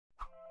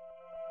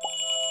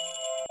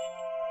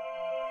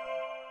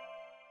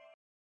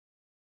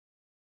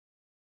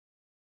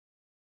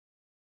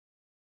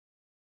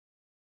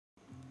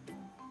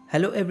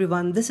Hello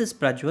everyone, this is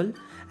Prajwal,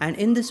 and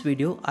in this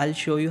video I'll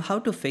show you how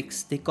to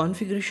fix the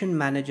Configuration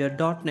Manager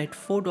 .NET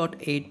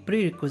 4.8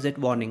 prerequisite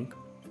warning.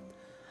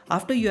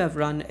 After you have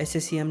run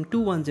SCCM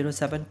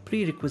 2107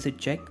 prerequisite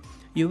check,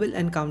 you will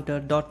encounter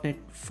 .NET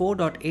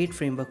 4.8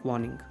 framework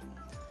warning.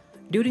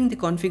 During the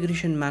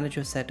Configuration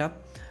Manager setup,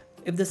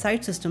 if the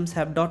site systems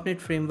have .NET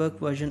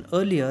framework version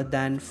earlier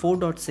than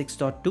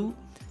 4.6.2,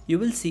 you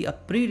will see a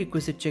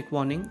prerequisite check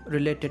warning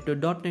related to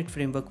 .NET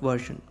framework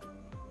version.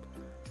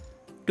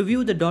 To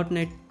view the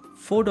 .NET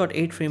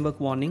 4.8 framework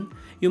warning,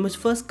 you must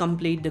first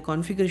complete the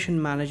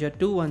Configuration Manager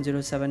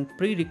 2107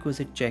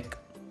 prerequisite check.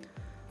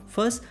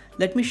 First,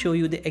 let me show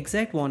you the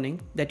exact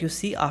warning that you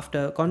see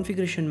after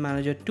Configuration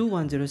Manager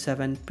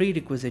 2107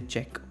 prerequisite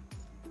check.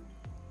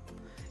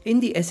 In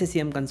the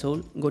SCCM console,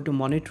 go to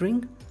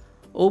Monitoring,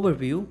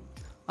 Overview,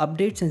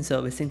 Updates and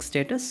Servicing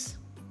Status.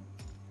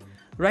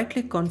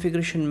 Right-click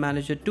Configuration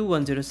Manager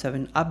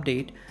 2107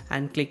 Update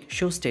and click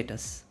Show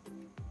Status.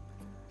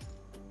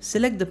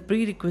 Select the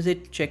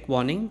prerequisite check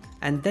warning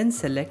and then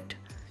select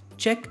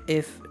check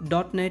if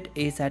 .NET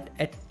is at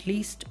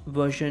least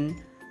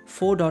version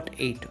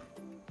 4.8.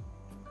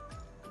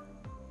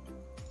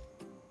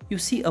 You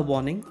see a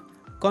warning,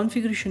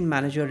 Configuration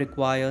Manager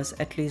requires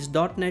at least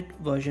 .NET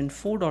version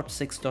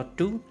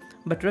 4.6.2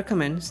 but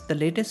recommends the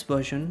latest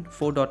version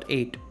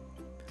 4.8.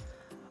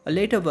 A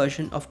later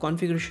version of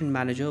Configuration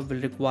Manager will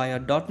require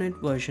 .NET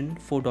version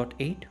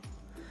 4.8.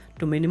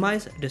 To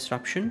minimize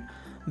disruption,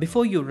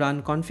 before you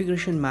run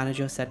Configuration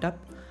Manager setup,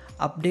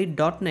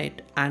 update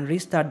 .NET and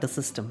restart the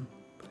system.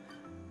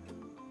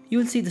 You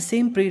will see the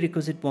same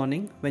prerequisite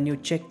warning when you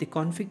check the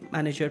Config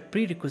Manager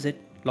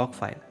prerequisite log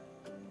file.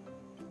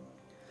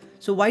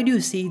 So why do you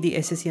see the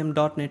SCCM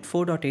 .NET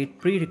 4.8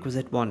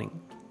 prerequisite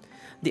warning?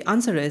 The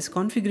answer is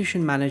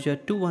Configuration Manager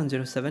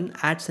 2107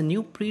 adds a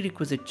new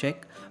prerequisite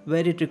check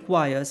where it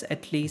requires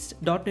at least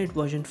 .NET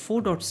version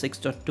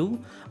 4.6.2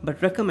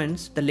 but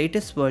recommends the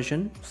latest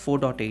version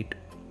 4.8.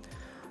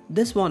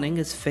 This warning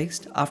is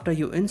fixed after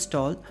you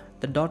install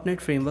the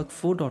 .NET Framework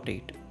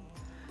 4.8.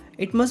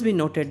 It must be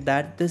noted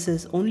that this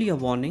is only a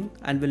warning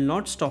and will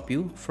not stop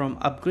you from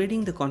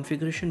upgrading the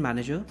Configuration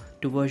Manager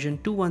to version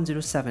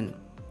 2107.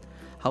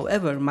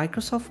 However,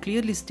 Microsoft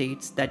clearly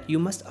states that you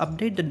must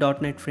update the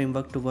 .NET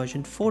Framework to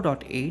version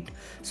 4.8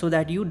 so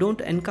that you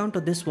don't encounter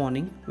this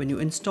warning when you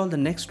install the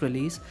next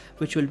release,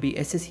 which will be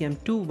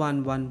SCCM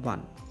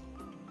 2111.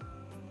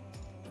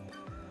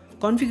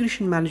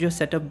 Configuration Manager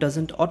setup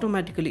doesn't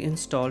automatically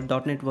install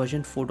 .NET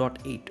version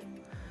 4.8.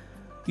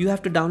 You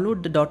have to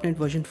download the .NET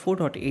version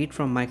 4.8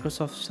 from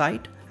Microsoft's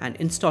site and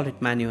install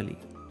it manually.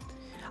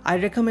 I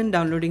recommend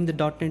downloading the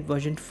 .NET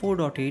version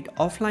 4.8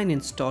 offline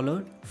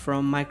installer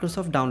from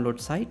Microsoft download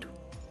site.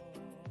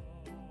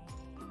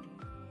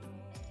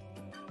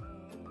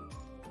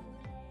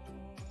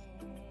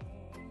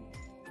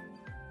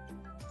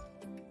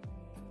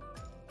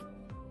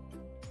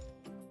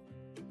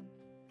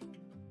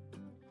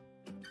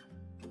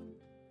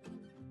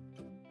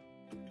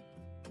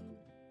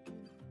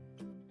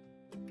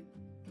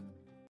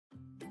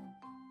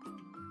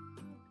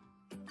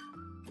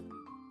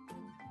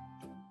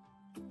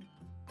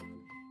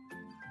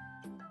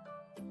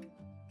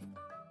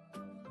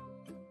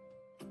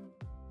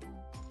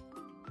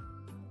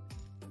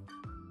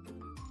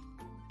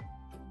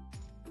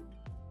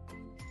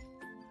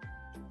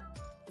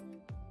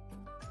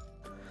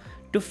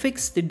 To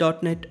fix the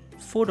 .NET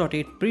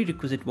 4.8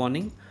 prerequisite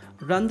warning,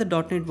 run the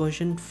 .NET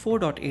version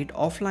 4.8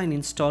 offline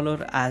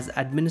installer as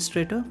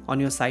administrator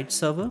on your site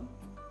server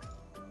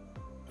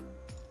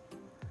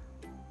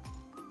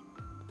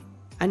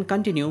and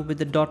continue with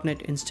the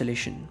 .NET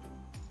installation.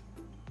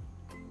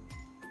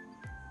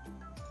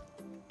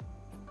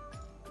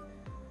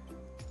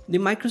 The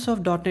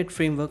Microsoft .NET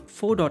Framework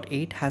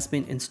 4.8 has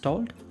been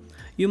installed.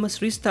 You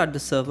must restart the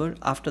server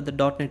after the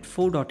 .NET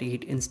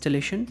 4.8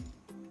 installation.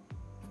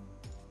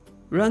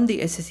 Run the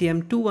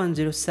SCCM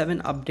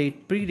 2107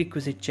 update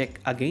prerequisite check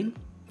again.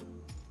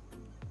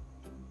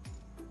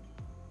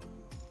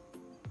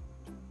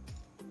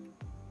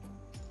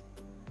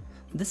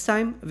 This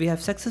time we have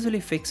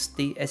successfully fixed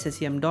the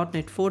SCCM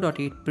 .NET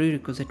 4.8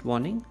 prerequisite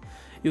warning.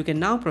 You can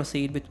now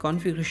proceed with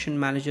Configuration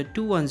Manager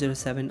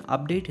 2107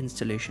 update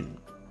installation.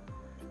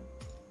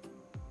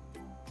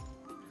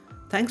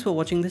 Thanks for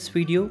watching this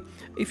video.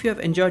 If you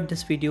have enjoyed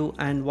this video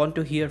and want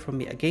to hear from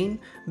me again,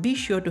 be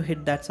sure to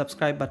hit that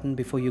subscribe button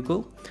before you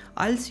go.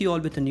 I'll see you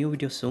all with a new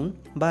video soon.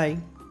 Bye.